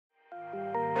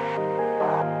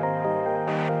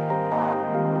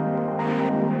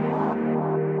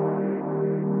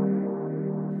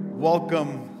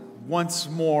Welcome once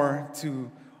more to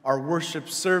our worship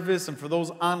service. And for those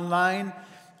online,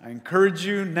 I encourage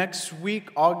you, next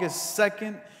week, August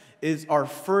 2nd, is our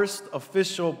first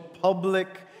official public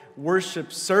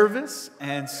worship service.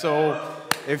 And so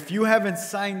if you haven't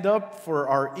signed up for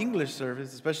our English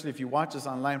service, especially if you watch us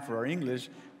online for our English,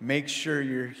 make sure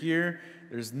you're here.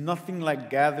 There's nothing like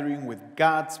gathering with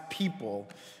God's people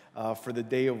for the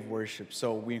day of worship.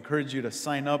 So we encourage you to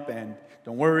sign up, and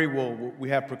don't worry, we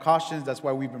have precautions. That's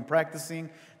why we've been practicing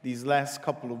these last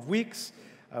couple of weeks.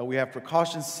 We have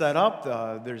precautions set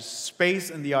up. There's space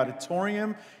in the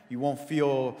auditorium. You won't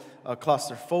feel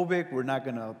claustrophobic. We're not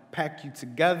going to pack you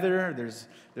together.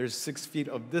 There's 6 feet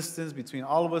of distance between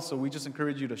all of us, so we just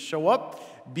encourage you to show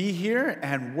up, be here,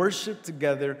 and worship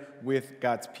together with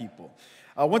God's people.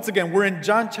 Once again, we're in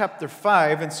John chapter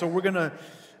 5, and so we're going to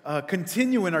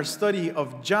continue in our study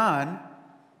of John.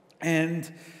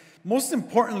 And most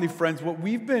importantly, friends, what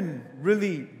we've been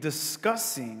really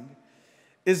discussing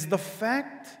is the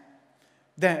fact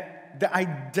that the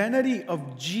identity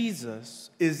of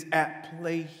Jesus is at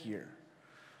play here.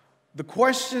 The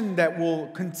question that will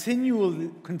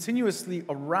continuously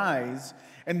arise,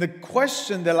 and the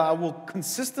question that I will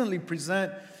consistently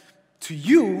present to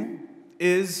you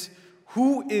is,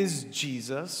 who is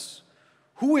Jesus?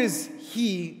 Who is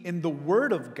He in the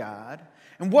Word of God?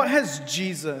 And what has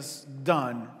Jesus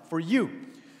done for you?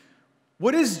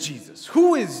 What is Jesus?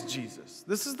 Who is Jesus?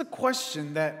 This is the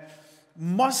question that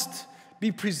must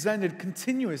be presented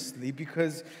continuously,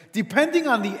 because depending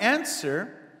on the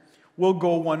answer, we'll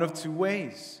go one of two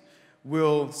ways.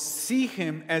 We'll see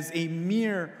Him as a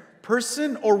mere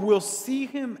person, or we'll see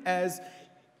Him as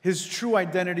His true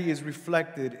identity is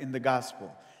reflected in the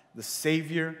gospel. The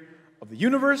Savior of the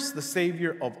universe, the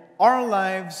Savior of our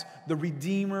lives, the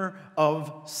Redeemer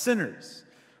of sinners.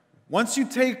 Once you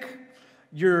take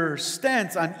your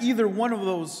stance on either one of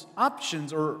those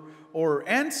options or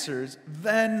answers,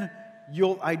 then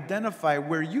you'll identify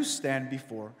where you stand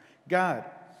before God.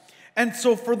 And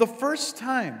so for the first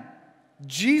time,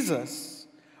 Jesus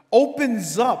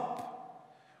opens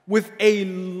up with a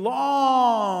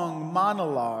long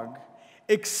monologue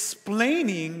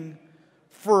explaining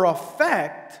for a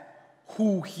fact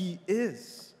who He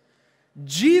is.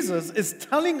 Jesus is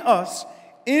telling us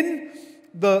in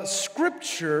the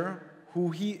scripture who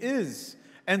He is.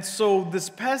 And so this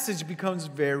passage becomes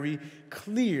very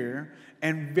clear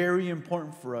and very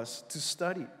important for us to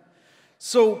study.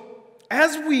 So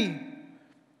as we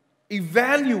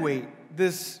evaluate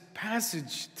this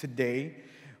passage today,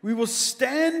 we will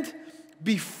stand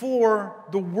before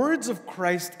the words of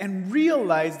Christ and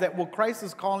realize that what Christ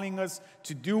is calling us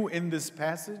to do in this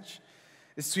passage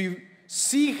is to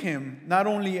see Him not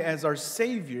only as our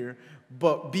Savior,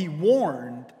 but be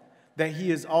warned that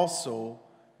He is also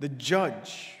the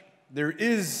judge. There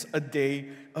is a day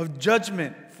of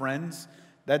judgment, friends.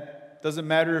 That doesn't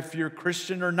matter if you're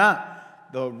Christian or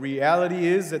not. The reality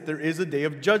is that there is a day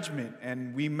of judgment,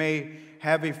 and we may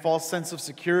have a false sense of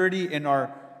security in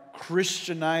our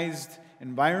Christianized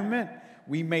environment.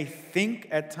 We may think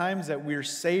at times that we're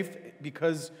safe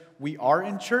because we are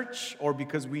in church or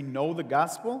because we know the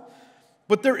gospel.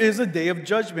 But there is a day of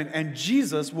judgment, and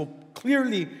Jesus will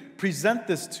clearly present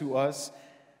this to us.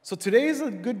 So today is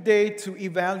a good day to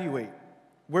evaluate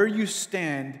where you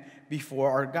stand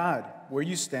before our God, where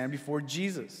you stand before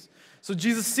Jesus. So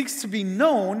Jesus seeks to be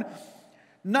known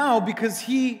now because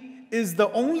He is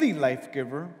the only life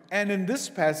giver. And in this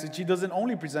passage, He doesn't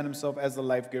only present Himself as the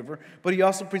life giver, but He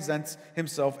also presents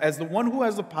Himself as the one who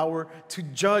has the power to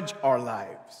judge our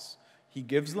lives. He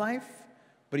gives life,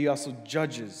 but He also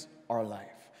judges our life.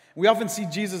 We often see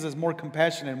Jesus as more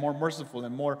compassionate, more merciful,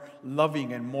 and more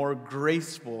loving, and more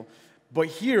graceful. But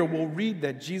here we'll read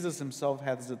that Jesus Himself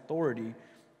has authority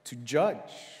to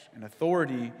judge, and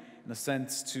authority in a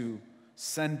sense to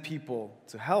send people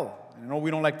to hell. And I know we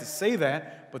don't like to say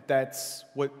that, but that's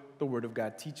what the Word of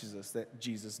God teaches us that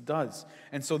Jesus does.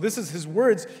 And so this is His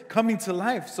words coming to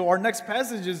life. So our next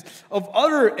passage is of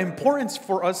utter importance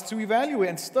for us to evaluate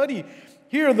and study.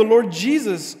 Here, the Lord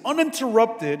Jesus,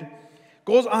 uninterrupted,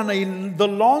 goes on the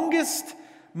longest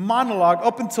monologue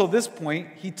up until this point.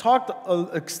 He talked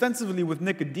extensively with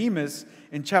Nicodemus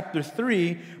in chapter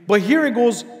 3, but here it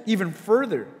goes even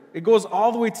further. It goes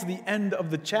all the way to the end of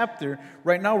the chapter.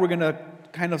 Right now we're going to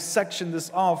kind of section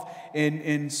this off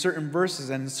in certain verses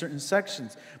and in certain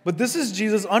sections. But this is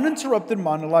Jesus' uninterrupted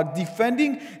monologue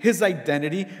defending His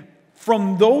identity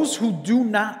from those who do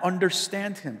not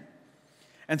understand Him.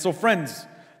 And so, friends,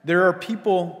 there are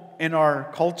people in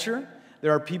our culture,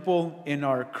 there are people in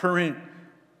our current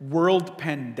world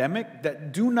pandemic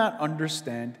that do not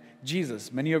understand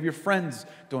Jesus. Many of your friends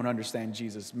don't understand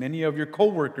Jesus. Many of your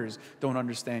coworkers don't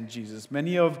understand Jesus.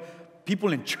 Many of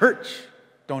people in church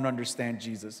don't understand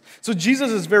Jesus. So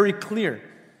Jesus is very clear.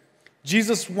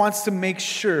 Jesus wants to make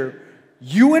sure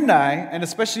you and I, and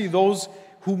especially those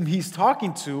whom he's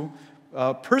talking to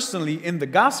personally in the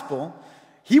gospel,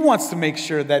 he wants to make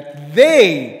sure that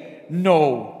they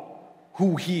know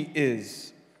who he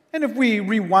is. And if we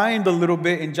rewind a little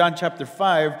bit in John chapter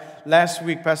 5, last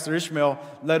week Pastor Ishmael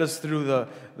led us through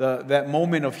that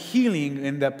moment of healing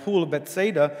in that pool of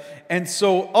Bethsaida. And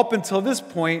so up until this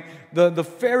point, the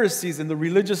Pharisees and the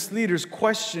religious leaders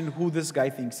question who this guy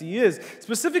thinks he is,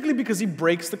 specifically because he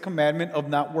breaks the commandment of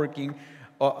not working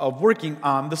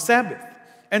on the Sabbath.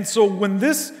 And so when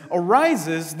this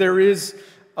arises, there is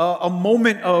a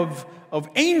moment of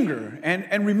anger.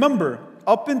 And remember,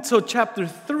 up until chapter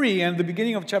 3 and the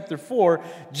beginning of chapter 4,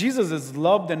 Jesus is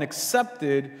loved and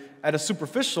accepted at a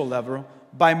superficial level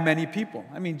by many people.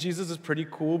 I mean, Jesus is pretty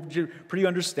cool, pretty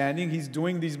understanding. He's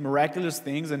doing these miraculous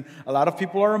things, and a lot of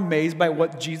people are amazed by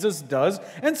what Jesus does.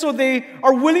 And so they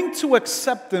are willing to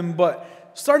accept him,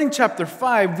 but starting chapter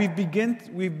 5,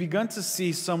 we've begun to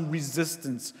see some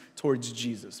resistance towards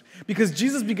Jesus. Because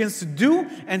Jesus begins to do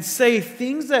and say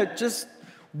things that just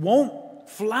won't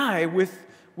fly with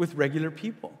regular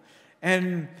people.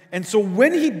 And so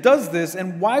when he does this,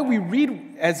 and why we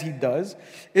read as he does,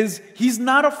 is he's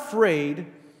not afraid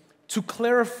to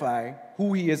clarify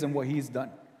who he is and what he's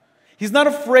done. He's not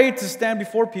afraid to stand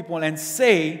before people and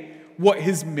say what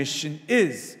his mission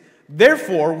is.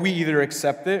 Therefore, we either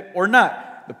accept it or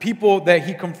not. The people that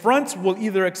he confronts will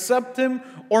either accept him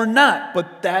or not,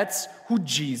 but that's who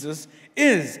Jesus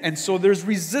is. And so there's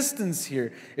resistance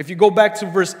here. If you go back to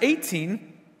verse 18,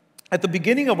 at the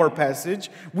beginning of our passage,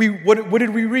 what did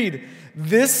we read?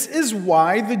 This is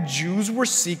why the Jews were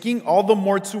seeking all the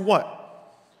more to what?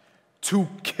 To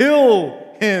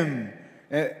kill him.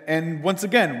 And once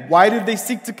again, why did they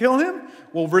seek to kill him?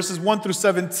 Well, verses 1 through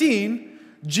 17,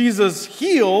 Jesus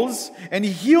heals, and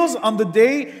he heals on the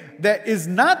day that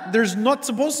there's not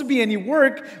supposed to be any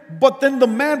work, but then the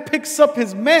man picks up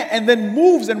his mat and then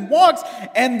moves and walks,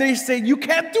 and they say, you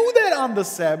can't do that on the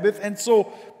Sabbath. And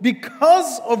so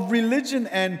because of religion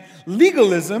and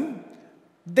legalism,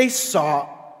 they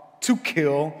sought to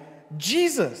kill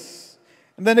Jesus.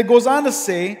 And then it goes on to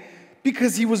say,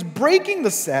 because he was breaking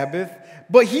the Sabbath,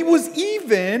 but he was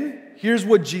here's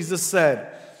what Jesus said,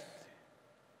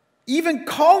 even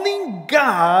calling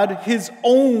God his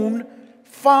own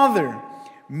Father,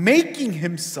 making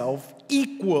himself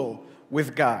equal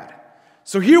with God.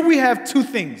 So here we have two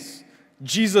things.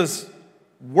 Jesus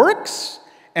works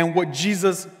and what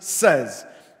Jesus says.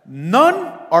 None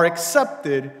are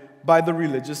accepted by the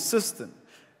religious system.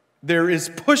 There is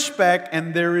pushback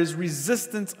and there is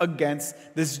resistance against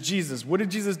this Jesus. What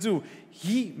did Jesus do?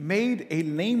 He made a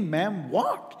lame man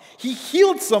walk. He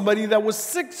healed somebody that was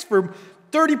sick for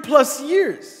 30 plus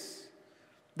years.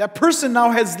 That person now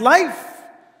has life.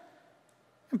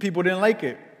 And people didn't like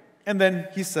it. And then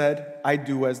he said, I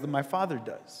do as my Father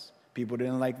does. People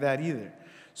didn't like that either.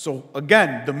 So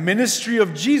again, the ministry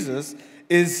of Jesus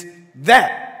is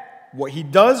that. What he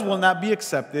does will not be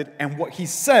accepted, and what he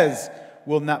says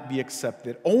will not be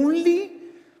accepted. Only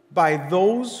by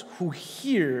those who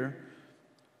hear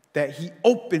that he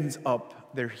opens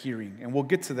up their hearing. And we'll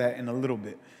get to that in a little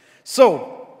bit.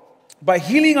 So, by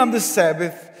healing on the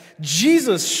Sabbath,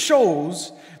 Jesus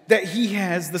shows that he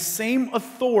has the same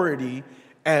authority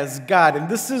as God. And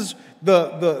this is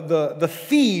the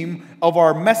theme of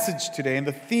our message today and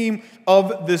the theme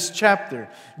of this chapter.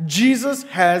 Jesus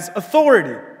has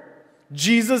authority.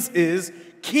 Jesus is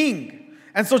king.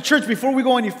 And so, church, before we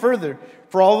go any further,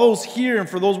 for all those here and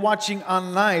for those watching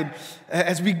online,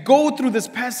 as we go through this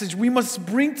passage, we must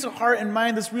bring to heart and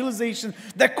mind this realization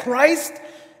that Christ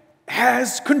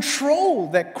has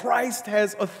control, that Christ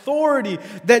has authority,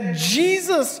 that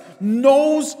Jesus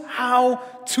knows how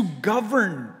to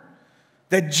govern,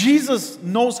 that Jesus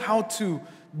knows how to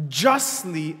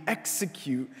justly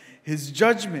execute his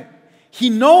judgment. He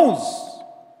knows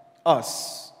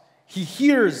us. He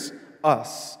hears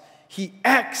us. He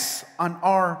acts on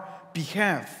our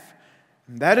behalf.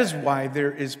 And that is why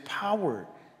there is power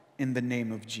in the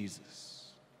name of Jesus.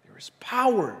 There is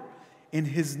power in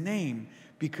his name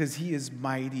because he is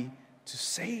mighty to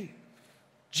save.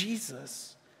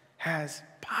 Jesus has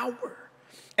power.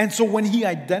 And so when he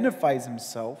identifies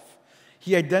himself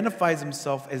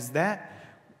as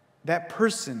that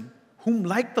person whom,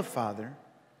 like the Father,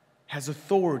 has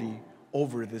authority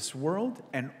over this world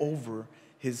and over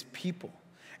his people.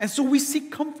 And so we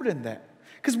seek comfort in that,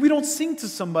 because we don't sing to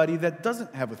somebody that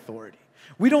doesn't have authority.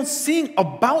 We don't sing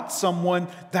about someone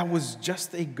that was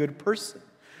just a good person.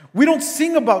 We don't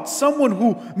sing about someone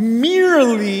who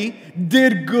merely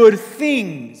did good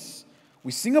things.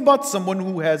 We sing about someone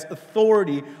who has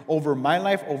authority over my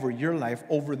life, over your life,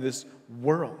 over this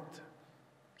world.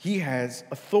 He has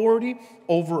authority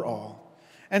over all.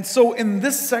 And so in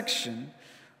this section,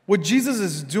 what Jesus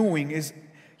is doing is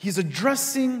he's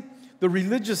addressing the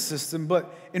religious system,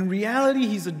 but in reality,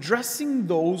 he's addressing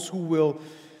those who will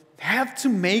have to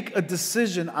make a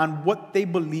decision on what they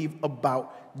believe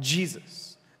about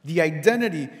Jesus, the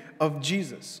identity of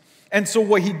Jesus. And so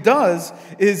what he does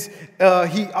is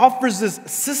he offers this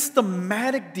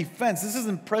systematic defense. This is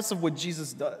impressive what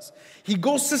Jesus does. He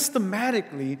goes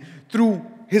systematically through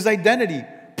his identity,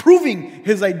 proving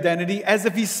his identity as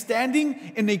if he's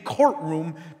standing in a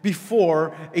courtroom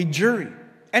before a jury.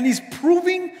 And he's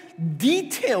proving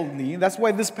detailedly, that's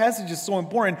why this passage is so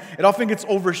important. It often gets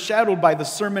overshadowed by the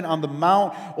Sermon on the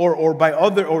Mount or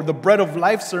the Bread of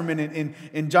Life sermon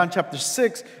in John chapter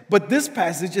 6. But this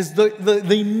passage is the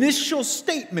initial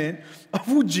statement of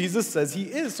who Jesus says he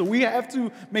is. So we have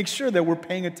to make sure that we're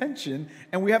paying attention,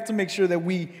 and we have to make sure that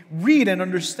we read and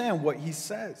understand what he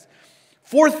says.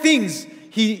 Four things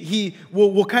he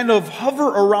will kind of hover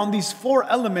around these four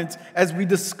elements as we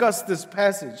discuss this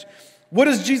passage. What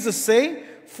does Jesus say?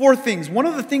 Four things. One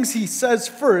of the things he says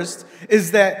first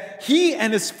is that he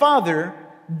and his Father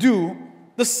do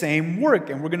the same work.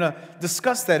 And we're going to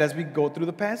discuss that as we go through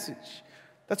the passage.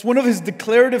 That's one of his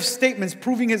declarative statements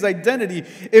proving his identity.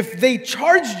 If they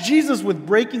charge Jesus with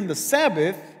breaking the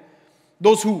Sabbath,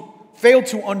 those who fail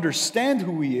to understand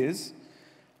who he is,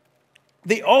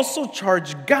 they also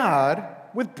charge God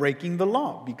with breaking the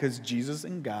law, because Jesus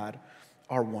and God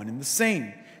are one and the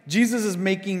same. Jesus is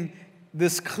making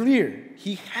this clear.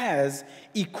 He has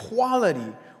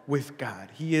equality with God.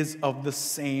 He is of the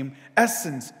same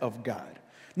essence of God.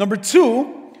 Number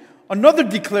two, another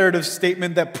declarative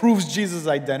statement that proves Jesus'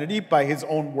 identity by his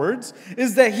own words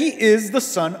is that he is the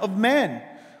Son of Man.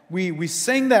 We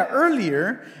sang that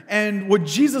earlier, and what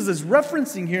Jesus is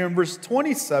referencing here in verse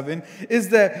 27 is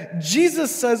that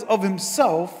Jesus says of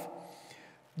himself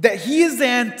that he is the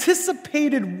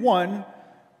anticipated one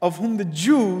of whom the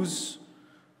Jews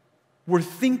were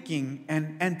thinking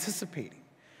and anticipating,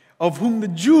 of whom the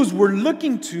Jews were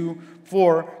looking to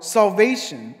for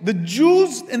salvation. The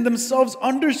Jews in themselves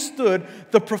understood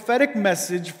the prophetic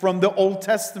message from the Old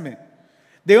Testament.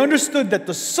 They understood that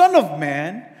the Son of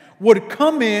Man would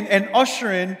come in and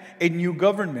usher in a new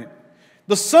government.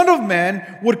 The Son of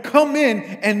Man would come in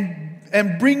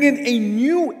and bring in a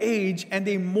new age and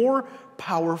a more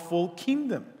powerful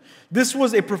kingdom. This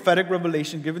was a prophetic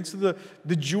revelation given to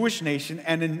the Jewish nation,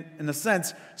 and in a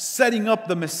sense, setting up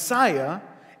the Messiah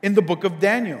in the book of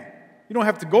Daniel. You don't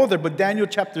have to go there, but Daniel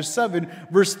chapter 7,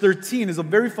 verse 13 is a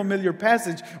very familiar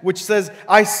passage which says,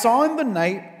 I saw in the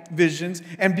night visions,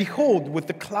 and behold, with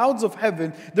the clouds of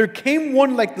heaven, there came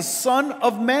one like the Son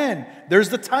of Man. There's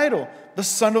the title, the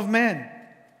Son of Man.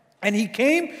 And he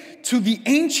came to the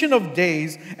Ancient of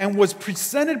Days and was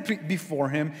presented before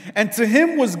him, and to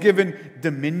him was given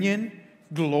dominion,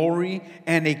 glory,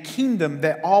 and a kingdom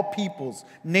that all peoples,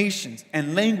 nations,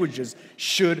 and languages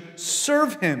should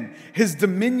serve him. His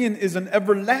dominion is an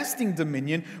everlasting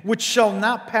dominion which shall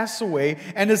not pass away,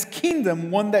 and his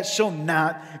kingdom one that shall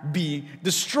not be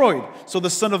destroyed. So the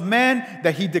Son of Man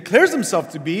that he declares himself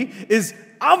to be is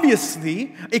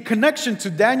obviously a connection to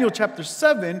Daniel chapter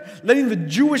 7, letting the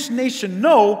Jewish nation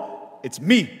know, it's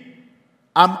me.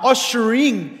 I'm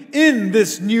ushering in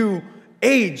this new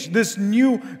age, this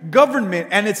new government,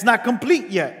 and it's not complete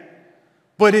yet.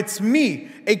 But it's me,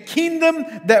 a kingdom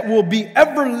that will be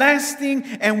everlasting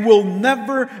and will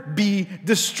never be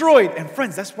destroyed. And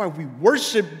friends, that's why we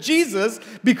worship Jesus,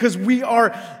 because we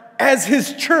are, as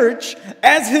his church,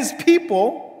 as his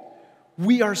people,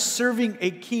 we are serving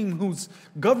a king whose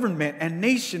government and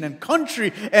nation and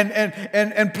country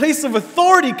and place of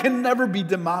authority can never be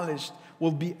demolished,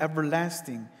 will be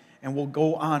everlasting, and will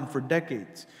go on for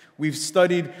decades. We've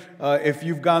studied, if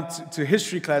you've gone to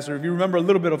history class, or if you remember a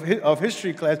little bit of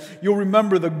history class, you'll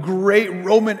remember the great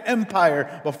Roman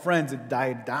Empire. But friends, it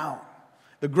died down.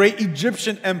 The great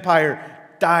Egyptian Empire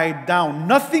died down.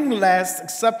 Nothing lasts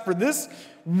except for this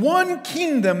one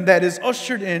kingdom that is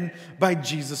ushered in by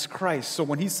Jesus Christ. So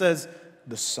when he says,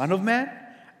 the Son of Man,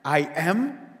 I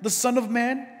am the Son of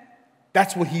Man,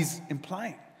 that's what he's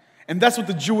implying. And that's what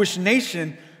the Jewish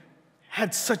nation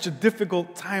had such a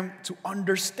difficult time to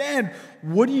understand.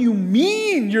 What do you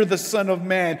mean you're the Son of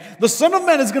Man? The Son of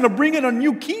Man is going to bring in a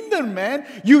new kingdom, man.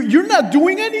 You're not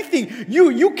doing anything.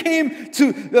 You came to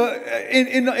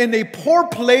in a poor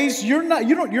place. You're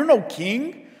no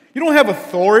king. You don't have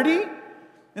authority.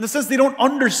 In a sense, they don't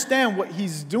understand what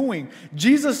he's doing.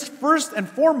 Jesus, first and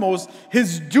foremost,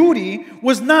 his duty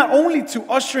was not only to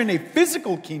usher in a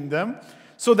physical kingdom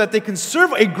so that they can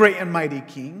serve a great and mighty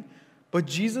king, but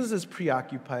Jesus is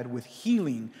preoccupied with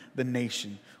healing the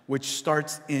nation, which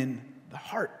starts in the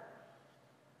heart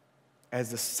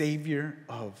as the Savior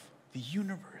of the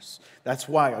universe. That's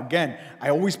why, again, I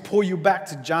always pull you back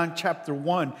to John chapter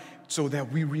 1 so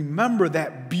that we remember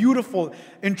that beautiful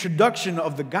introduction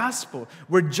of the gospel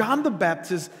where John the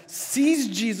Baptist sees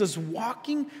Jesus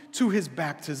walking to his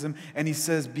baptism and he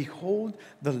says, "Behold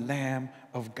the Lamb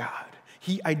of God."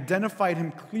 He identified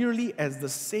him clearly as the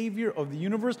Savior of the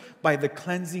universe by the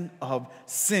cleansing of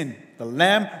sin. The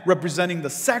Lamb representing the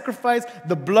sacrifice,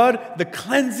 the blood, the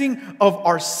cleansing of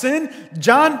our sin.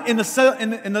 John, in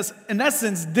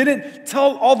essence, didn't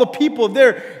tell all the people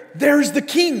there's the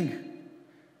King.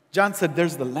 John said,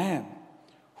 there's the Lamb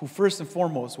who first and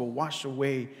foremost will wash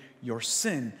away your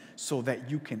sin so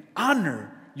that you can honor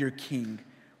your King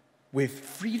with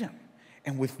freedom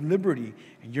and with liberty,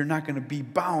 and you're not going to be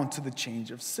bound to the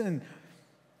change of sin.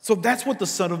 So that's what the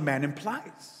Son of Man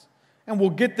implies. And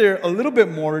we'll get there a little bit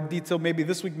more detail maybe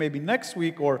this week, maybe next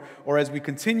week, or as we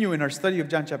continue in our study of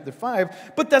John chapter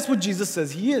 5. But that's what Jesus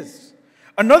says he is.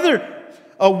 Another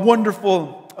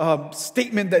wonderful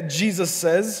statement that Jesus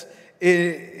says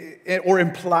or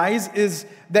implies is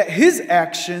that his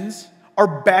actions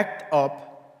are backed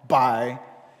up by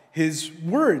his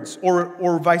words,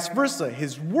 or vice versa.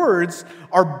 His words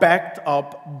are backed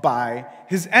up by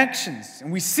his actions. And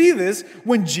we see this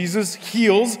when Jesus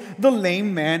heals the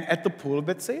lame man at the pool of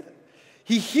Bethsaida.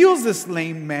 He heals this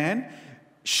lame man,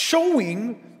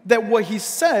 showing that what he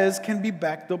says can be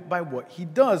backed up by what he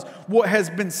does. What has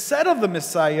been said of the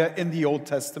Messiah in the Old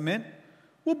Testament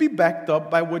will be backed up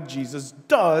by what Jesus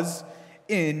does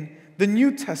in the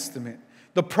New Testament.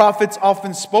 The prophets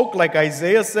often spoke, like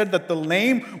Isaiah said, that the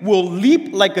lame will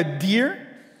leap like a deer.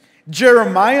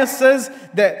 Jeremiah says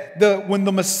that when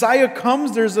the Messiah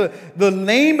comes, the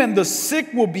lame and the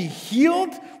sick will be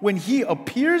healed when he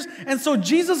appears. And so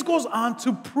Jesus goes on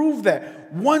to prove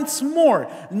that once more,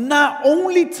 not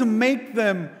only to make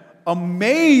them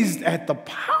amazed at the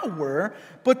power,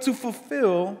 but to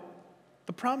fulfill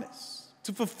the promise,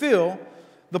 to fulfill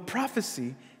the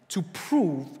prophecy, to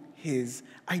prove his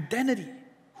identity.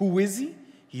 Who is he?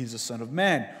 He is the Son of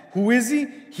Man. Who is he?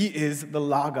 He is the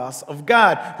Logos of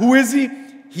God. Who is he?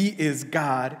 He is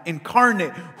God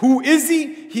incarnate. Who is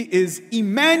he? He is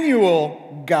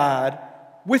Emmanuel, God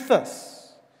with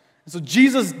us. And so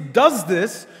Jesus does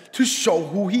this to show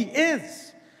who he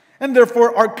is. And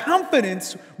therefore, our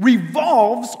confidence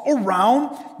revolves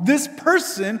around this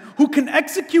person who can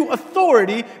execute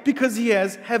authority because he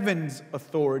has heaven's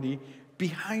authority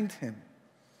behind him.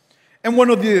 And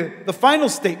one of the final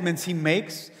statements he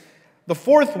makes, the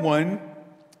fourth one,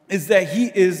 is that he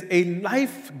is a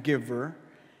life giver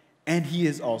and he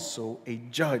is also a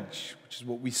judge, which is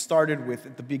what we started with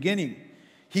at the beginning.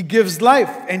 He gives life,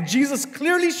 and Jesus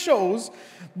clearly shows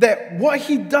that what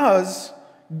he does,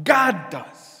 God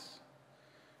does.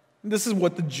 This is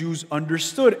what the Jews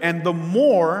understood, and the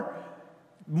more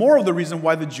of the reason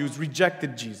why the Jews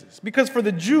rejected Jesus. Because for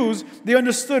the Jews, they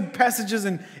understood passages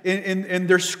in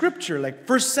their scripture, like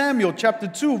 1 Samuel chapter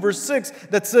 2, verse 6,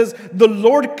 that says, "The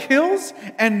Lord kills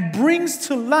and brings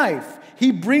to life.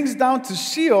 He brings down to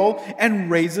Sheol and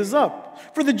raises up."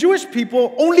 For the Jewish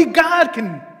people, only God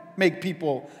can make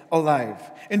people alive.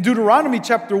 In Deuteronomy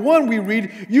chapter 1, we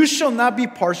read, "You shall not be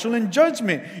partial in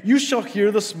judgment. You shall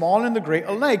hear the small and the great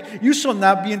alike. You shall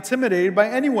not be intimidated by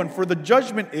anyone, for the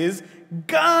judgment is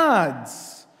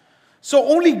God's." So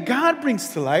only God brings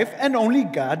to life and only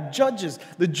God judges.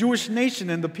 The Jewish nation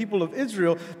and the people of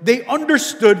Israel, they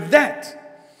understood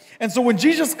that. And so when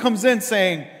Jesus comes in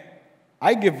saying,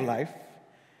 "I give life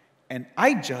and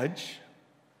I judge,"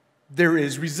 there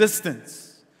is resistance.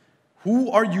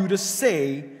 Who are you to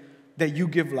say that you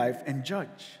give life and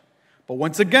judge? But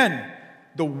once again,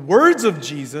 the words of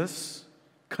Jesus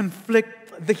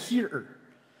conflict the hearer.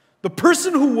 The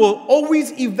person who will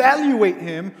always evaluate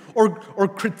him or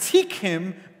critique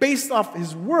him based off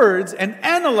his words and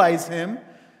analyze him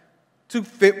to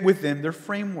fit within their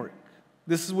framework.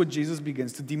 This is what Jesus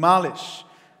begins to demolish.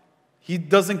 He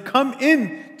doesn't come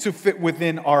in to fit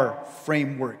within our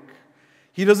framework.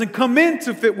 He doesn't come in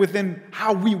to fit within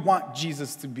how we want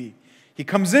Jesus to be. He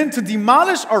comes in to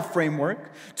demolish our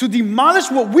framework, to demolish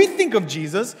what we think of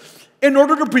Jesus in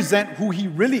order to present who he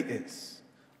really is.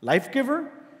 Life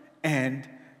giver and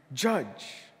judge.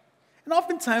 And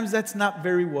oftentimes that's not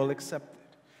very well accepted.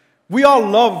 We all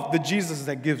love the Jesus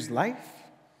that gives life.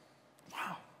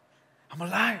 Wow. I'm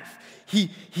alive. He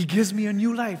gives me a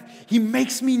new life. He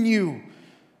makes me new.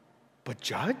 But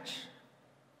judge?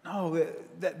 No,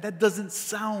 that doesn't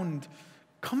sound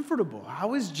comfortable.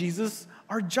 How is Jesus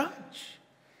our judge?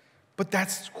 But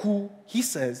that's who he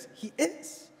says he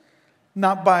is.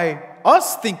 Not by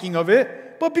us thinking of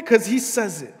it, but because he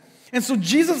says it. And so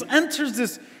Jesus enters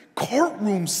this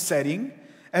courtroom setting,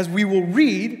 as we will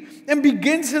read, and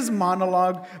begins his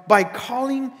monologue by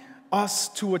calling us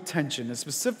to attention, and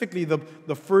specifically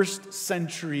the first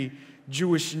century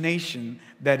Jewish nation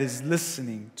that is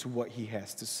listening to what he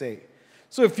has to say.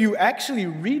 So if you actually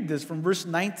read this from verse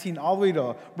 19 all the way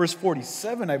to verse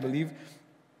 47, I believe,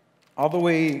 all the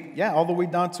way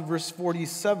down to verse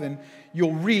 47,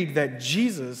 you'll read that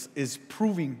Jesus is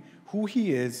proving who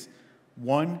he is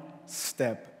one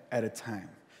step at a time.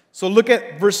 So look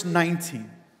at verse 19.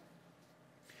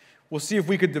 We'll see if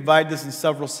we could divide this in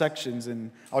several sections,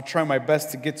 and I'll try my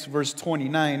best to get to verse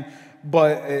 29,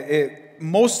 but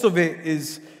most of it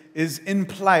is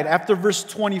implied. After verse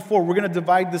 24, we're going to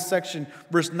divide this section,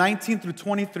 verse 19 through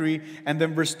 23, and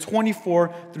then verse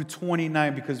 24 through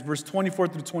 29, because verse 24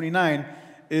 through 29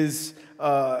 is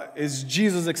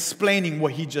Jesus explaining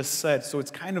what he just said. So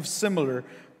it's kind of similar,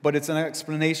 but it's an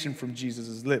explanation from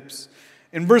Jesus' lips.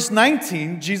 In verse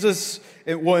 19,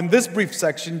 in this brief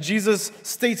section, Jesus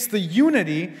states the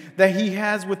unity that he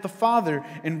has with the Father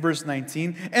in verse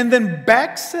 19, and then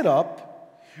backs it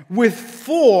up with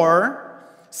 4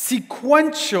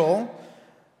 sequential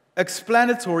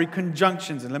explanatory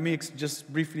conjunctions. And let me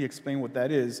just briefly explain what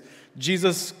that is.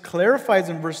 Jesus clarifies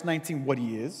in verse 19 what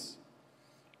he is.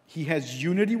 He has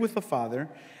unity with the Father.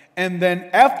 And then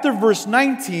after verse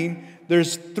 19,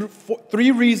 there's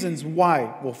 3 reasons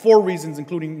why. Well, 4 reasons,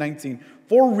 including 19.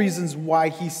 4 reasons why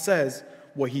he says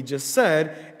what he just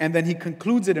said. And then he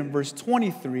concludes it in verse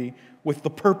 23 with the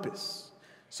purpose.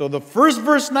 So the first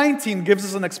verse 19 gives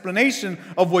us an explanation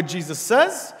of what Jesus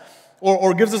says,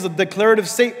 or gives us a declarative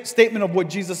statement of what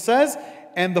Jesus says,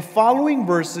 and the following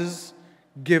verses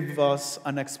give us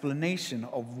an explanation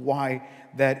of why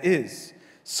that is.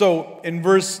 So in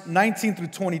verse 19 through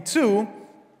 22,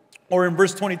 or in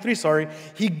verse 23,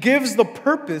 he gives the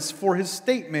purpose for his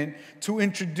statement to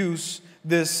introduce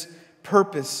this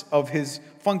purpose of his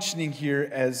functioning here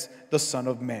as the Son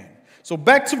of Man. So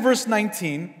back to verse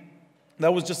 19.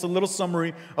 That was just a little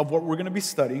summary of what we're going to be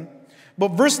studying. But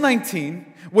verse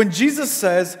 19, when Jesus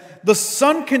says the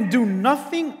Son can do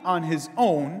nothing on his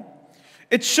own,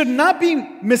 it should not be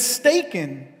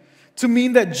mistaken to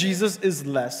mean that Jesus is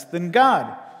less than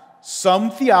God.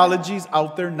 Some theologies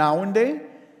out there nowadays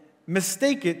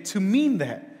mistake it to mean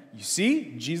that. You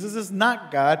see, Jesus is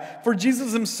not God, for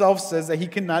Jesus himself says that he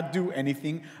cannot do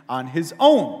anything on his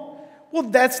own. Well,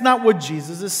 that's not what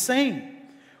Jesus is saying.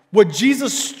 What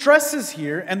Jesus stresses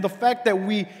here, and the fact that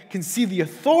we can see the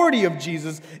authority of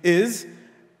Jesus, is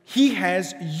he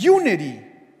has unity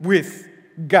with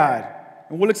God.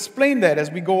 And we'll explain that as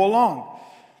we go along.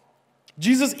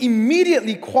 Jesus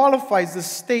immediately qualifies this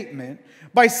statement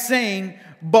by saying,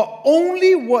 but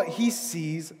only what he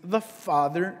sees the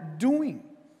Father doing.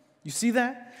 You see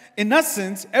that? In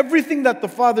essence, everything that the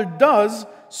Father does,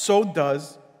 so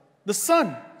does the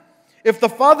Son. If the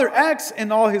Father acts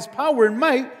in all his power and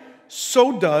might,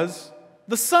 so does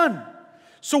the Son.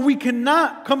 So we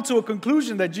cannot come to a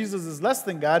conclusion that Jesus is less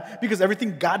than God, because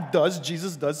everything God does,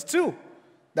 Jesus does too.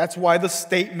 That's why the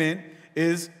statement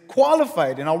is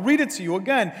qualified. And I'll read it to you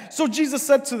again. So Jesus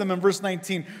said to them in verse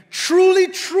 19, truly,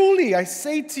 truly, I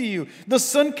say to you, the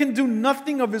Son can do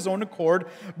nothing of his own accord,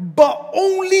 but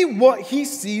only what he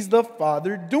sees the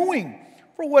Father doing.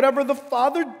 For whatever the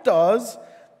Father does,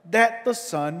 that the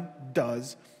Son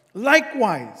does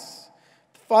likewise.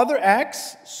 Father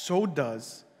acts, so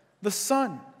does the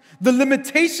Son. The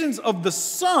limitations of the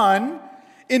Son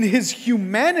in his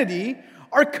humanity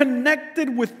are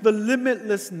connected with the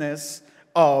limitlessness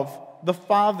of the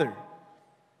Father.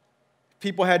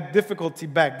 People had difficulty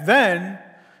back then,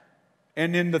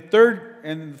 and in the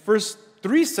first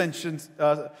 3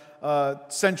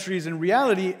 centuries in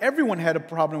reality, everyone had a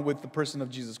problem with the person of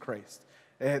Jesus Christ.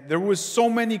 There was so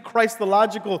many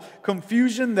Christological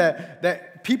confusion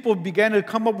that people began to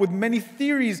come up with many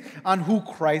theories on who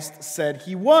Christ said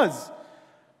he was.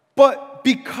 But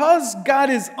because God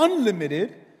is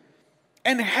unlimited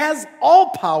and has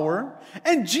all power,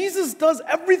 and Jesus does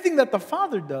everything that the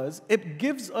Father does, it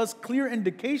gives us clear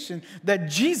indication that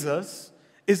Jesus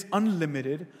is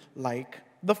unlimited like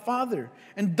the Father,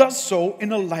 and does so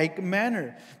in a like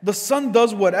manner. The Son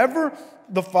does whatever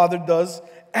the Father does,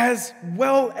 as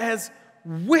well as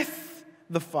with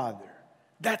the Father.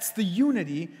 That's the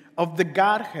unity of the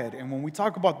Godhead. And when we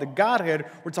talk about the Godhead,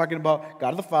 we're talking about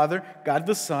God the Father, God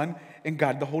the Son, and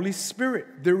God the Holy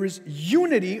Spirit. There is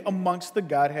unity amongst the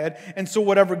Godhead. And so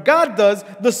whatever God does,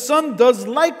 the Son does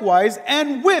likewise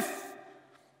and with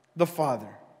the Father.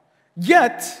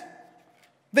 Yet,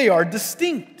 they are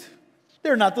distinct.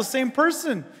 They're not the same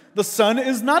person. The Son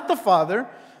is not the Father.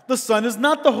 The Son is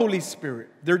not the Holy Spirit.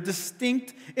 They're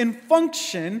distinct in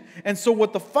function. And so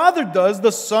what the Father does,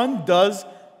 the Son does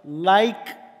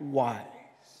likewise.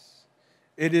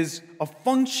 It is a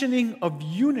functioning of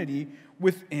unity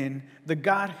within the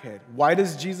Godhead. Why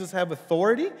does Jesus have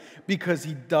authority? Because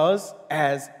he does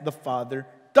as the Father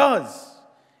does,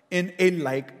 in a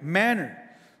like manner.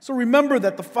 So remember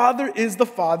that the Father is the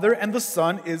Father and the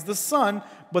Son is the Son,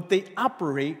 but they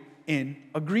operate in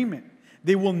agreement.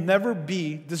 They will never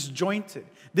be disjointed.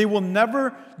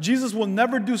 Jesus will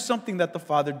never do something that the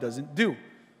Father doesn't do.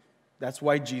 That's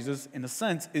why Jesus, in a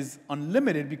sense, is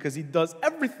unlimited, because he does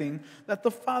everything that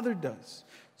the Father does.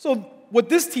 So what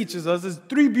this teaches us is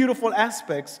three beautiful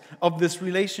aspects of this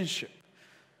relationship.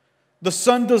 The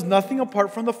Son does nothing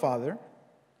apart from the Father.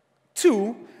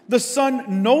 2, the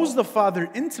Son knows the Father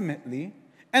intimately.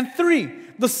 And 3,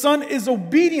 the Son is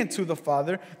obedient to the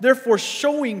Father, therefore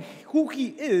showing who he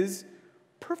is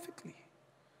perfectly.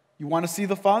 You want to see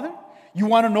the Father? You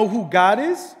want to know who God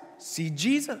is? See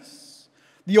Jesus.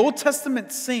 The Old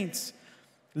Testament saints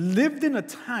lived in a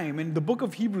time, and the book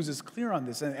of Hebrews is clear on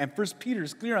this, and 1 Peter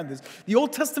is clear on this. The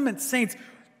Old Testament saints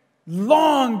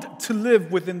longed to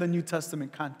live within the New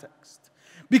Testament context,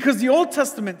 because the Old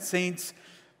Testament saints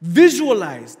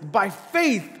visualized by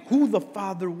faith who the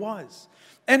Father was.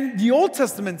 And the Old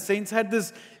Testament saints had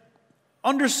this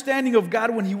understanding of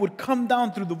God when he would come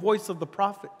down through the voice of the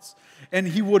prophets. And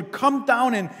he would come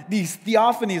down in these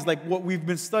theophanies, like what we've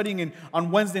been studying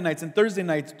on Wednesday nights and Thursday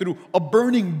nights, through a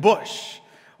burning bush,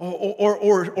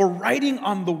 or writing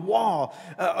on the wall,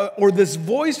 or this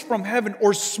voice from heaven,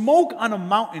 or smoke on a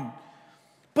mountain.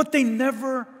 But they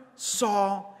never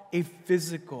saw a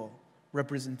physical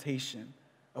representation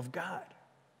of God.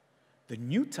 The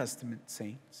New Testament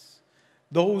saints,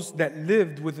 those that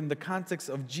lived within the context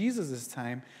of Jesus'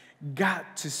 time,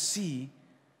 got to see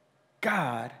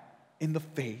God in the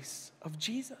face of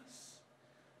Jesus,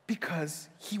 because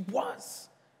he was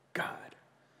God.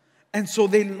 And so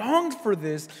they longed for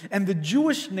this, and the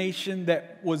Jewish nation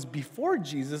that was before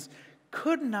Jesus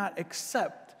could not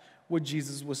accept what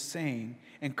Jesus was saying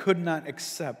and could not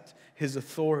accept his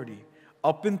authority.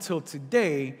 Up until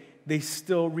today, they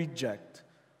still reject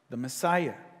the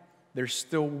Messiah. They're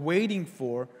still waiting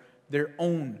for their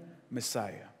own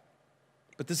Messiah.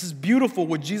 But this is beautiful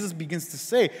what Jesus begins to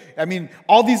say. I mean,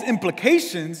 all these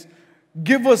implications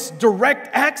give us direct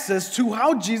access to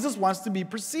how Jesus wants to be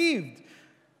perceived.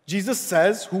 Jesus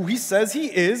says who he says he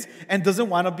is and doesn't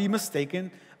want to be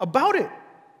mistaken about it.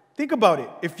 Think about it.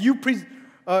 If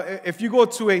you go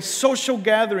to a social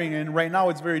gathering, and right now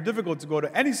it's very difficult to go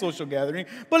to any social gathering,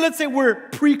 but let's say we're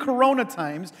pre-corona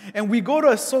times, and we go to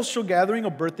a social gathering, a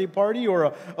birthday party or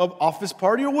an office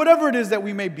party or whatever it is that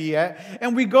we may be at,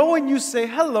 and we go and you say,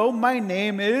 hello, my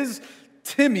name is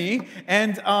Timmy,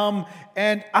 and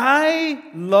I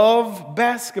love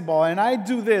basketball, and I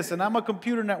do this, and I'm a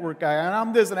computer network guy, and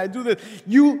I'm this, and I do this.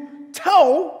 You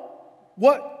tell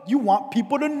what you want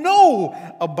people to know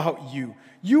about you.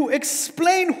 You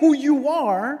explain who you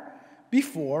are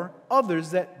before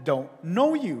others that don't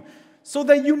know you, so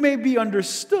that you may be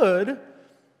understood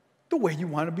the way you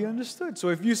want to be understood. So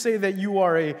if you say that you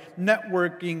are a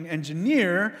networking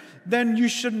engineer, then you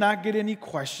should not get any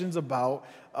questions about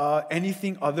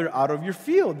anything other out of your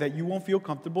field that you won't feel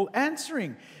comfortable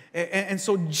answering. And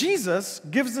so Jesus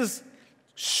gives us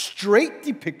straight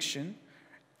depiction,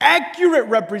 accurate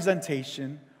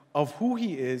representation of who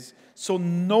he is, so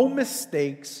no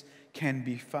mistakes can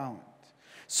be found.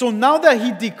 So now that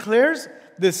he declares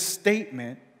this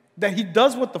statement, that he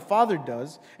does what the Father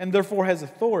does, and therefore has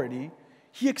authority,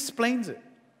 he explains it.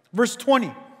 Verse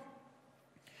 20,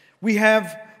 we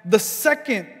have the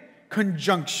second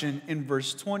conjunction in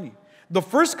verse 20. The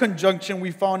first conjunction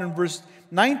we found in verse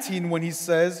 19 when he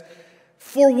says,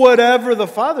 for whatever the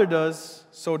Father does,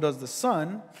 so does the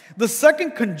Son. The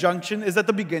second conjunction is at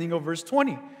the beginning of verse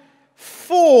 20.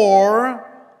 For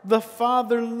the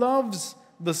Father loves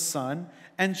the Son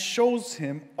and shows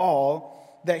him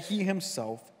all that he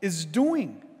himself is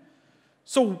doing.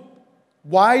 So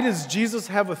why does Jesus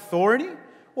have authority?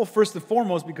 Well, first and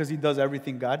foremost, because he does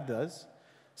everything God does.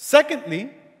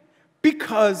 Secondly,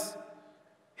 because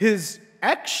his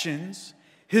actions,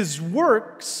 his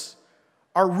works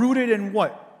are rooted in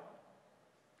what?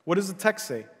 What does the text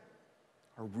say?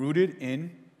 Are rooted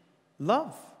in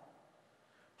love.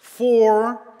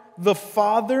 For the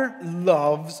Father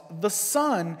loves the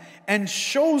Son and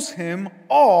shows him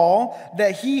all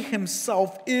that he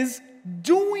himself is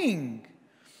doing.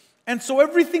 And so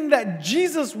everything that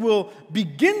Jesus will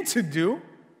begin to do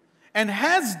and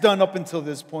has done up until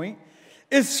this point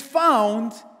is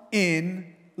found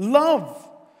in love.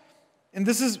 And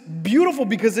this is beautiful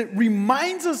because it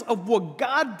reminds us of what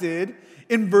God did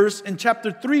in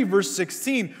chapter 3, verse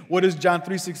 16. What does John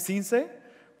 3:16 say?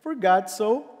 For God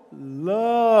so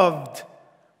loved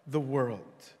the world.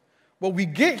 What we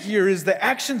get here is the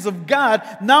actions of God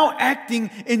now acting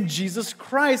in Jesus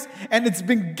Christ, and it's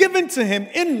been given to him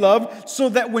in love so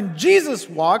that when Jesus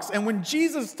walks and when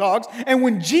Jesus talks and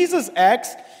when Jesus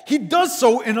acts, he does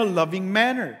so in a loving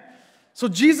manner. So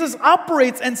Jesus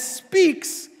operates and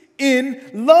speaks in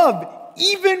love,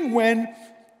 even when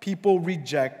people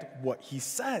reject what he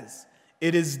says.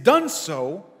 It is done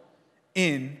so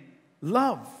in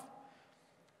love.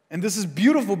 And this is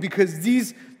beautiful because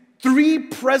these three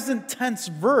present tense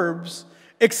verbs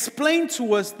explain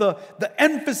to us the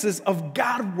emphasis of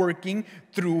God working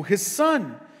through his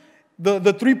Son.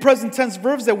 The three present tense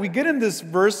verbs that we get in this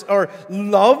verse are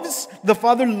loves, the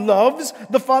Father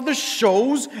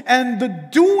shows, and the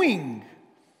doing.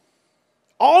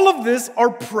 All of this are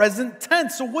present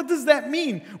tense. So what does that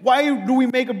mean? Why do we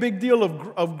make a big deal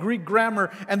of Greek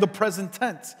grammar and the present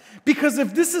tense? Because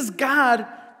if this is God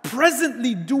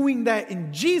presently doing that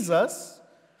in Jesus,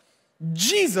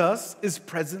 Jesus is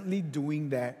presently doing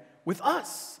that with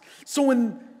us. So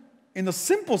in a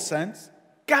simple sense,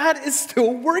 God is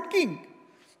still working.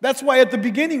 That's why at the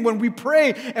beginning when we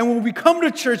pray and when we come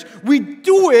to church, we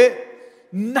do it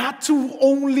not to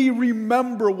only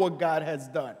remember what God has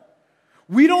done.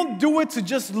 We don't do it to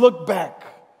just look back.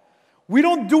 We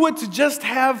don't do it to just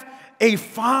have a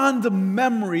fond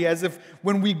memory, as if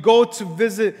when we go to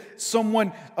visit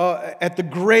someone at the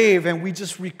grave and we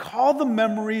just recall the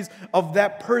memories of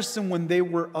that person when they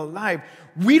were alive.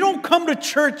 We don't come to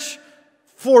church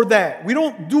for that. We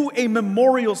don't do a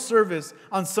memorial service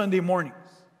on Sunday mornings.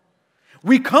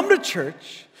 We come to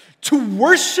church to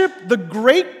worship the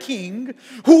great King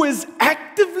who is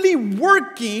actively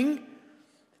working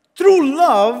through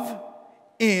love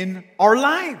in our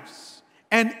lives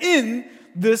and in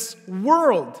this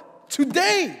world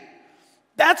today.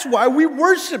 That's why we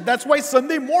worship. That's why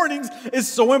Sunday mornings is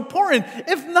so important.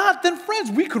 If not, then friends,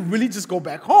 we could really just go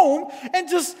back home and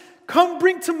just come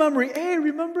bring to memory, hey,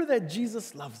 remember that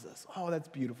Jesus loves us. Oh, that's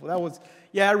beautiful.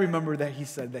 I remember that he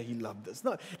said that he loved us.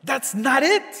 No, that's not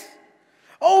it.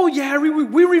 Oh, yeah,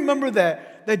 we remember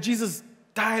that Jesus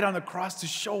died on the cross to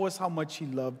show us how much he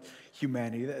loved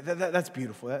humanity. That's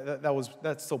beautiful.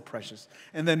 That's so precious.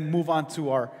 And then move on to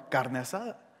our carne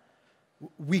asada.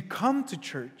 We come to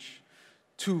church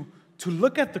to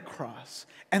look at the cross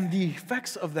and the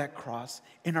effects of that cross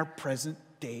in our present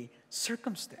day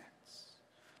circumstance.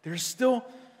 There's still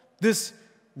this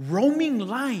roaming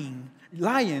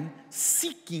lion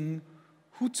seeking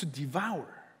who to devour.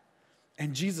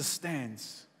 And Jesus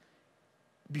stands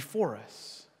before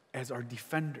us as our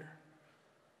defender.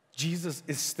 Jesus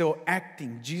is still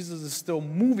acting. Jesus is still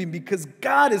moving because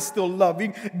God is still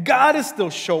loving, God is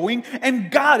still showing, and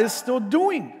God is still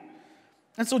doing.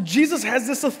 And so Jesus has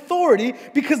this authority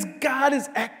because God is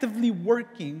actively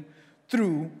working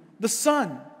through the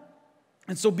Son.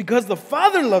 And so because the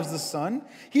Father loves the Son,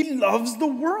 he loves the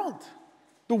world.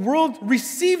 The world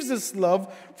receives this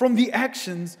love from the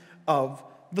actions of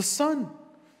the Son.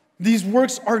 These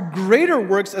works are greater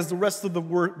works, as the rest of the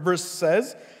verse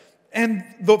says, and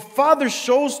the Father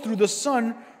shows through the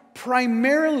Son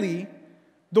primarily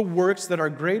the works that are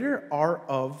greater are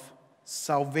of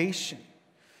salvation,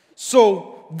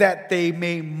 so that they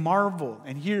may marvel.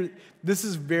 And here, this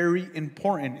is very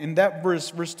important. In that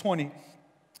verse 20,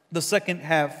 the second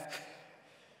half,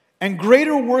 and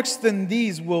greater works than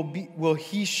these will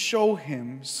he show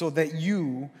him, so that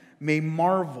you may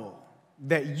marvel.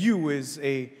 That you is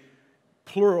a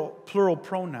plural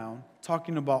pronoun,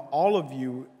 talking about all of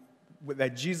you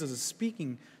that Jesus is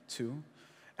speaking to.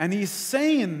 And he's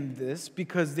saying this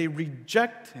because they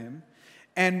reject him.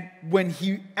 And when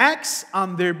he acts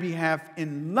on their behalf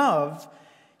in love,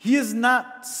 he is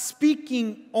not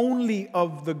speaking only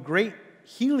of the great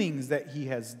healings that he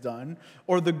has done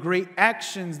or the great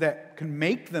actions that can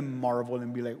make them marvel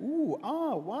and be like, ooh,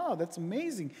 oh, wow, that's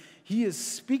amazing. He is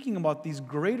speaking about these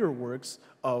greater works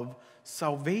of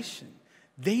salvation.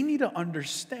 They need to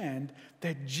understand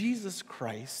that Jesus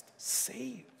Christ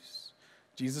saves.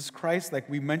 Jesus Christ, like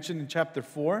we mentioned in chapter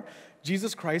 4,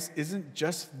 Jesus Christ isn't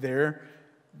just their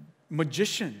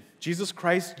magician. Jesus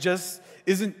Christ just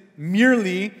isn't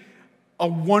merely a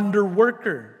wonder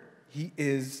worker. he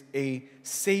is a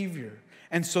Savior.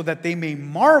 And so that they may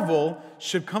marvel,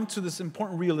 should come to this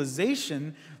important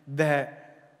realization that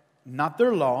not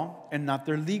their law and not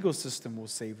their legal system will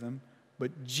save them,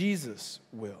 but Jesus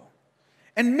will.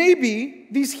 And maybe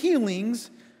these healings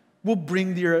will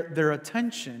bring their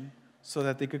attention so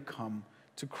that they could come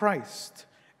to Christ,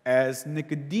 as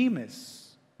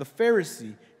Nicodemus, the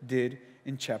Pharisee, did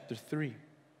in chapter 3.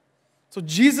 So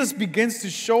Jesus begins to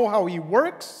show how he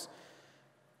works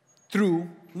through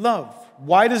love.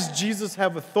 Why does Jesus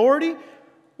have authority?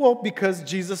 Well, because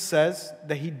Jesus says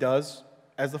that he does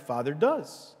as the Father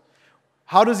does.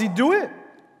 How does he do it?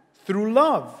 Through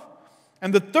love.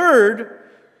 And the third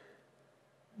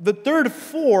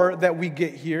for that we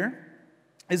get here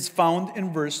is found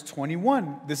in verse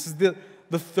 21. This is the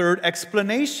third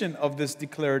explanation of this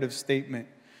declarative statement.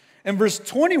 In verse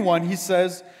 21, he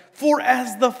says, "For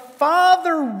as the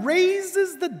Father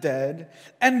raises the dead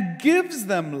and gives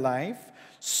them life,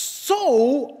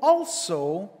 so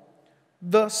also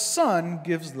the Son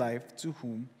gives life to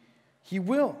whom he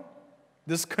will."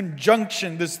 This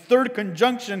conjunction, this third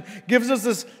conjunction, gives us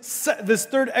this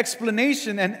third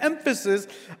explanation and emphasis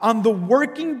on the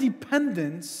working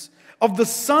dependence of the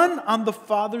Son on the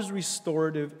Father's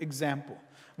restorative example.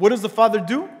 What does the Father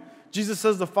do? Jesus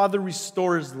says the Father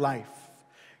restores life.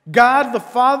 God the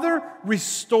Father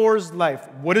restores life.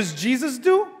 What does Jesus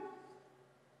do?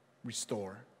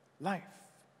 Restore life.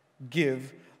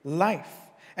 Give life.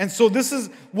 And so this is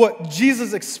what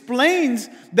Jesus explains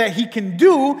that he can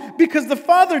do, because the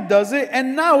Father does it,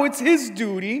 and now it's his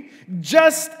duty.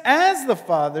 Just as the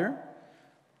Father,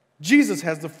 Jesus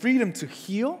has the freedom to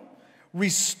heal,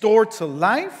 restore to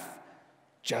life,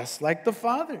 just like the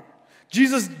Father.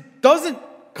 Jesus doesn't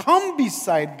come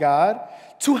beside God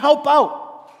to help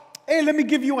out. Hey, let me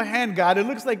give you a hand, God. It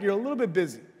looks like you're a little bit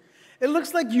busy. It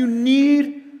looks like you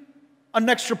need an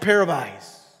extra pair of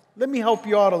eyes. Let me help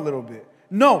you out a little bit.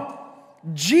 No,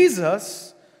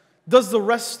 Jesus does the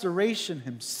restoration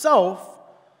himself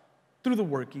through the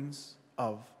workings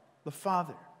of the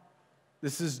Father.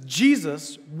 This is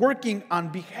Jesus working on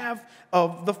behalf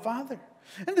of the Father.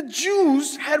 And the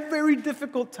Jews had a very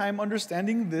difficult time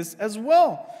understanding this as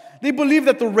well. They believed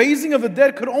that the raising of the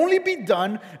dead could only be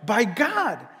done by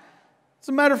God. As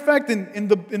a matter of fact, in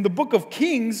the book of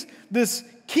Kings, this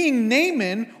King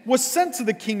Naaman was sent to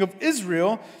the king of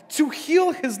Israel to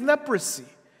heal his leprosy.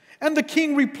 And the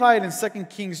king replied in 2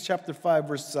 Kings chapter 5,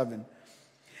 verse 7.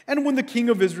 "And when the king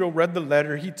of Israel read the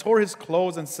letter, he tore his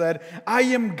clothes and said, 'I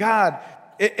am God.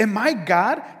 Am I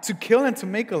God to kill and to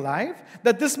make alive?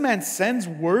 That this man sends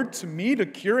word to me to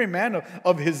cure a man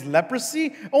of his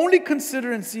leprosy? Only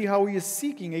consider and see how he is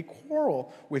seeking a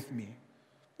quarrel with me.'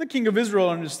 The king of Israel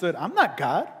understood, 'I'm not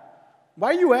God. Why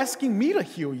are you asking me to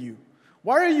heal you?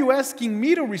 Why are you asking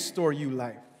me to restore you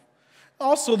life?'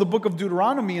 Also, the book of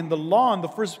Deuteronomy and the law and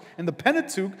the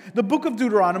Pentateuch, the book of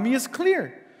Deuteronomy is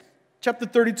clear. Chapter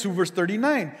 32, verse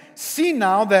 39. 'See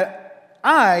now that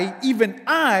I, even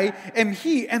I, am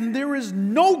he, and there is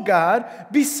no God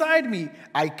beside me.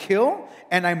 I kill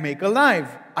and I make alive.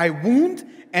 I wound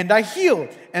and I heal,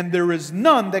 and there is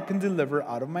none that can deliver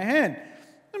out of my hand.'"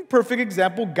 In perfect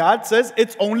example, God says,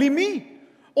 it's only me.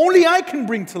 Only I can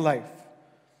bring to life.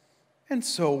 And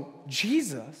so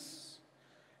Jesus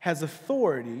has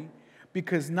authority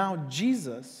because now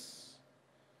Jesus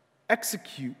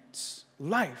executes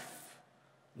life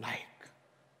like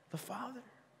the Father.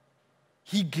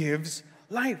 He gives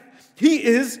life. He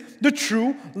is the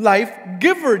true life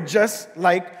giver, just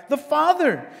like the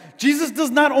Father. Jesus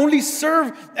does not only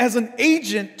serve as an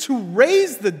agent to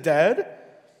raise the dead,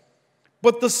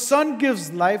 but the Son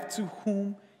gives life to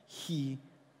whom he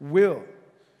will.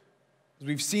 As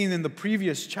we've seen in the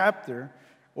previous chapter,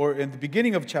 or in the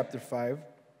beginning of chapter 5,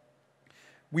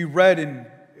 we read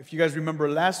if you guys remember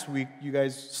last week, you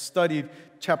guys studied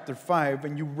chapter 5,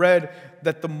 and you read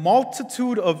that the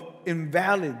multitude of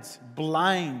invalids,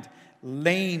 blind,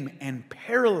 lame, and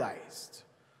paralyzed,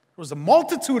 there was a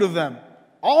multitude of them,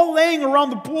 all laying around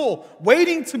the pool,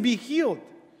 waiting to be healed.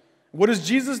 What does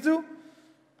Jesus do?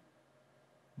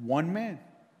 One man.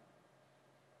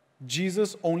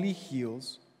 Jesus only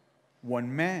heals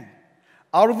one man.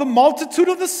 Out of the multitude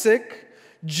of the sick,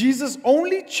 Jesus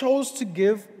only chose to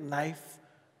give life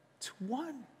to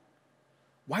one.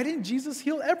 Why didn't Jesus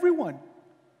heal everyone?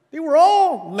 They were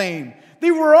all lame.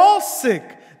 They were all sick.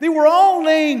 They were all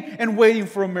laying and waiting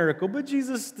for a miracle. But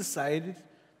Jesus decided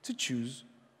to choose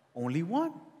only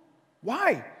one.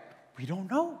 Why? We don't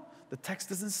know. The text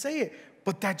doesn't say it.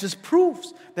 But that just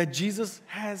proves that Jesus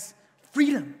has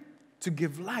freedom to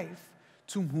give life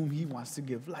to whom he wants to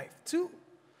give life to.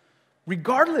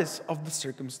 regardless of the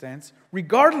circumstance,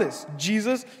 regardless,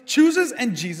 Jesus chooses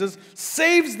and Jesus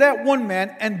saves that one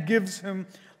man and gives him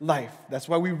life. That's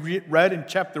why we read in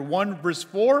chapter 1, verse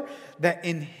 4, that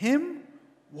in him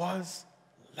was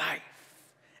life,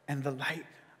 and the light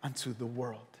unto the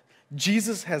world.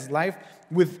 Jesus has life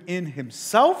within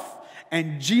himself,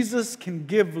 and Jesus can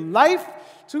give life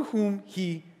to whom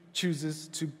he chooses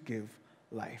to give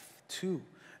life to.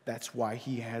 That's why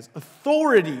he has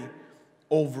authority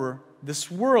over this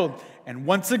world. And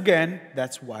once again,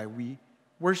 that's why we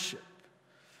worship.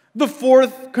 The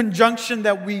fourth conjunction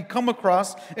that we come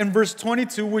across in verse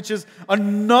 22, which is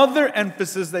another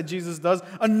emphasis that Jesus does,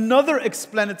 another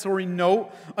explanatory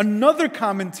note, another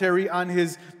commentary on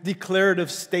his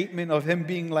declarative statement of him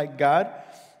being like God,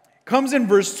 comes in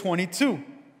verse 22.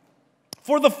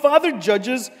 For the Father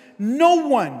judges no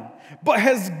one, but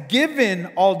has given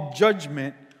all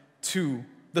judgment to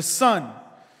the Son.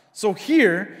 So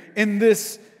here in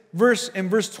this verse, in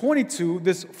verse 22,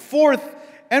 this fourth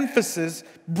emphasis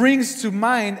brings to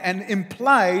mind and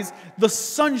implies the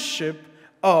sonship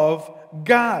of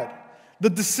God. The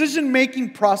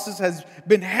decision-making process has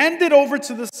been handed over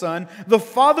to the Son. The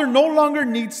Father no longer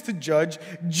needs to judge.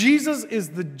 Jesus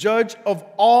is the judge of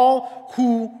all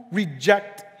who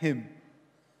reject him.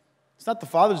 It's not the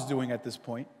Father's doing at this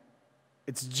point.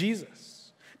 It's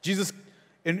Jesus. Jesus,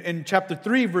 in chapter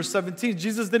 3, verse 17,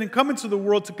 Jesus didn't come into the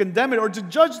world to condemn it or to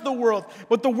judge the world,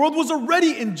 but the world was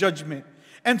already in judgment.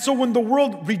 And so when the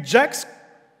world rejects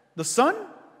the Son,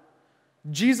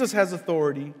 Jesus has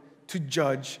authority to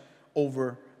judge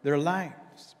over their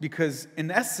lives. Because in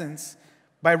essence,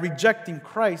 by rejecting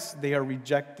Christ, they are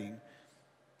rejecting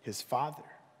his Father.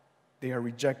 They are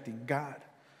rejecting God.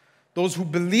 Those who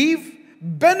believe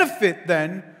benefit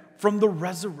then from the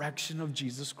resurrection of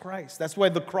Jesus Christ. That's why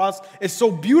the cross is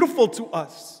so beautiful to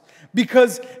us,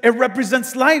 because it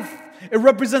represents life. It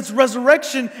represents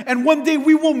resurrection. And one day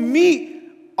we will meet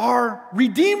our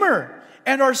Redeemer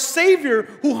and our Savior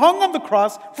who hung on the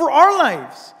cross for our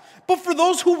lives. But for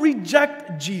those who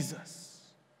reject Jesus,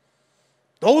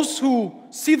 those who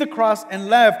see the cross and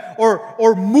laugh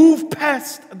or move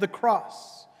past the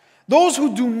cross, those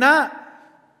who do not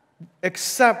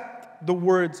accept the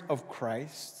words of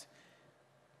Christ,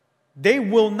 they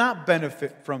will not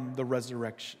benefit from the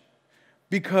resurrection,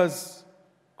 because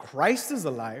Christ is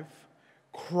alive.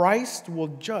 Christ will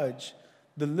judge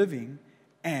the living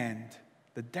and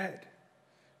the dead.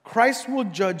 Christ will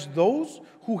judge those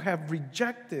who have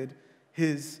rejected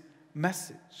his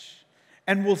message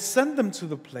and will send them to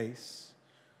the place,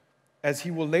 as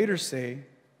he will later say,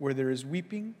 where there is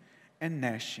weeping and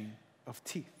gnashing of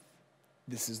teeth.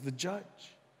 This is the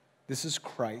judge. This is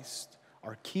Christ,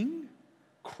 our King,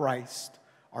 Christ,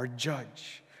 our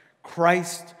judge,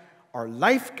 Christ, our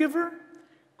life giver,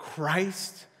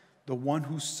 Christ, the one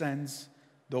who sends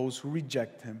those who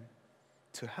reject him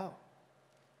to hell.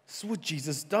 This is what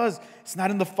Jesus does. It's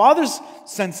not in the Father's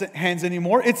hands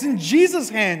anymore. It's in Jesus'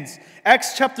 hands.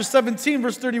 Acts chapter 17,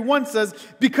 verse 31 says,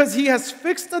 because he has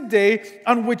fixed a day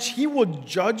on which he will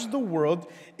judge the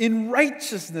world in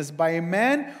righteousness by a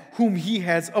man whom he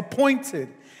has appointed.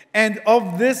 And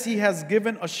of this he has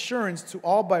given assurance to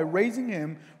all by raising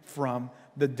him from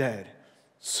the dead.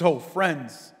 So,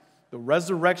 friends, the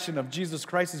resurrection of Jesus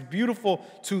Christ is beautiful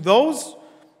to those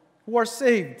who are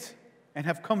saved and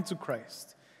have come to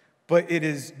Christ. But it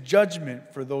is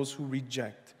judgment for those who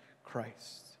reject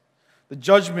Christ. The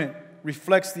judgment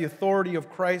reflects the authority of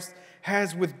Christ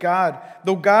has with God.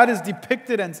 Though God is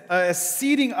depicted as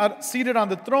seated on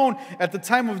the throne at the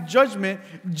time of judgment,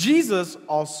 Jesus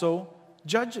also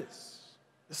judges.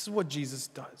 This is what Jesus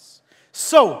does.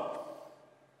 So,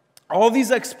 all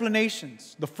these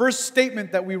explanations, the first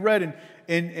statement that we read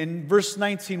in verse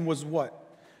 19 was what?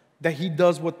 That he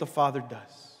does what the Father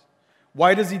does.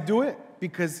 Why does he do it?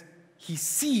 Because he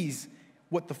sees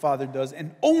what the Father does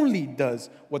and only does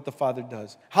what the Father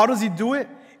does. How does he do it?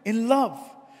 In love.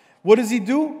 What does he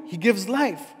do? He gives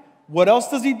life. What else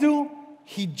does he do?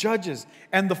 He judges.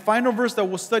 And the final verse that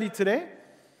we'll study today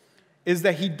is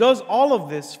that he does all of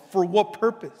this for what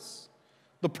purpose?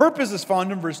 The purpose is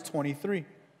found in verse 23.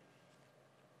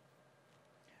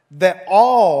 That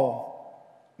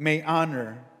all may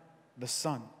honor the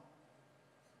Son.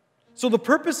 So the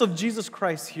purpose of Jesus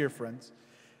Christ here, friends,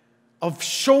 of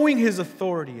showing his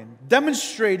authority and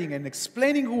demonstrating and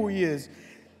explaining who he is,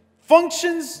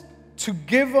 functions to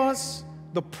give us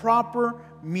the proper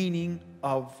meaning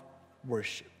of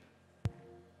worship.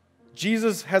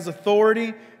 Jesus has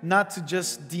authority not to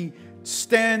just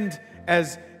stand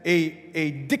as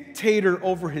a dictator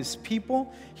over his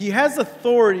people. He has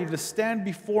authority to stand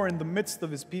before in the midst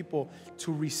of his people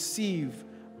to receive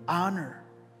honor,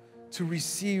 to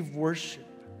receive worship.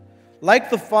 Like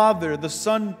the Father, the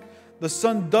Son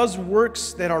does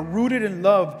works that are rooted in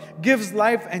love, gives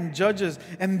life and judges.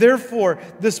 And therefore,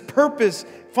 this purpose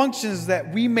functions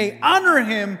that we may honor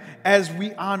Him as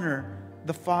we honor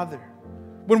the Father.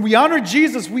 When we honor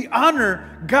Jesus, we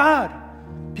honor God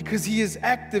because He is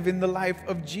active in the life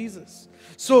of Jesus.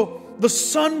 So the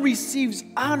Son receives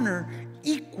honor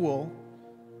equal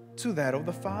to that of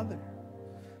the Father.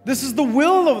 This is the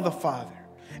will of the Father.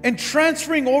 And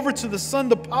transferring over to the Son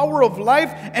the power of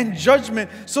life and judgment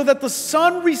so that the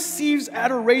Son receives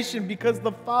adoration because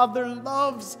the Father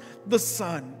loves the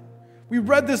Son. We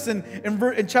read this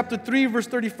in chapter 3, verse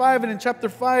 35, and in chapter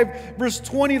 5, verse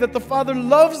 20, that the Father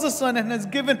loves the Son and has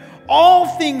given all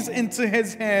things into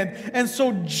His hand. And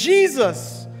so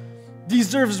Jesus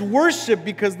deserves worship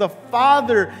because the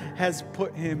Father has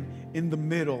put Him in the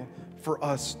middle for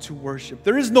us to worship.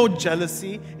 There is no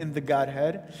jealousy in the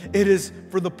Godhead. It is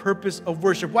for the purpose of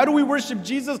worship. Why do we worship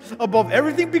Jesus above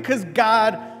everything? Because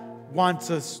God wants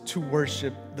us to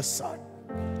worship the Son.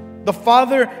 The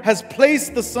Father has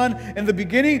placed the Son in the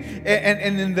beginning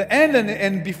and in the end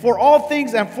and before all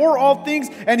things and for all things.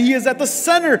 And He is at the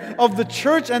center of the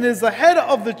church and is the head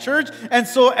of the church. And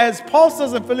so as Paul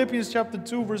says in Philippians chapter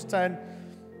 2, verse 10,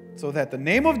 so that the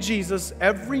name of Jesus,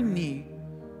 every knee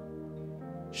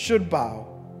should bow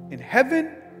in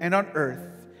heaven and on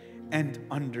earth and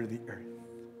under the earth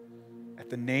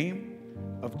at the name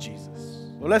of Jesus.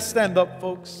 Well, let's stand up,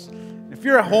 folks. If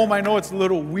you're at home, I know it's a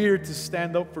little weird to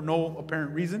stand up for no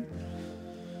apparent reason.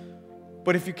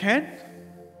 But if you can,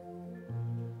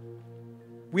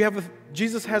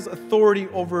 Jesus has authority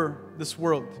over this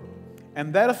world.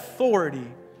 And that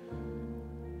authority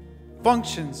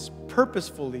functions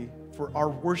purposefully for our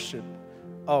worship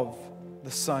of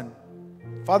the Son.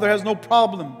 Father has no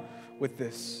problem with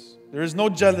this. There is no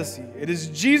jealousy. It is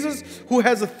Jesus who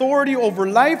has authority over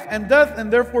life and death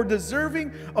and therefore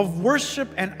deserving of worship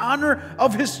and honor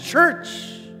of His church.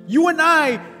 You and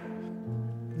I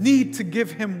need to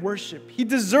give Him worship. He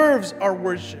deserves our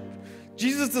worship.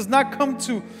 Jesus does not come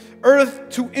to earth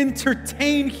to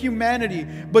entertain humanity,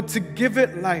 but to give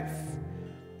it life.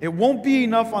 It won't be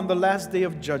enough on the last day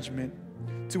of judgment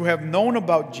to have known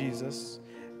about Jesus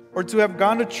or to have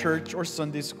gone to church or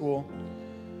Sunday school,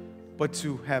 but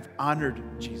to have honored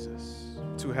Jesus,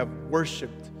 to have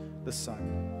worshiped the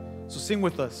Son. So sing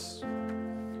with us,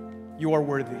 "You Are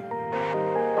Worthy."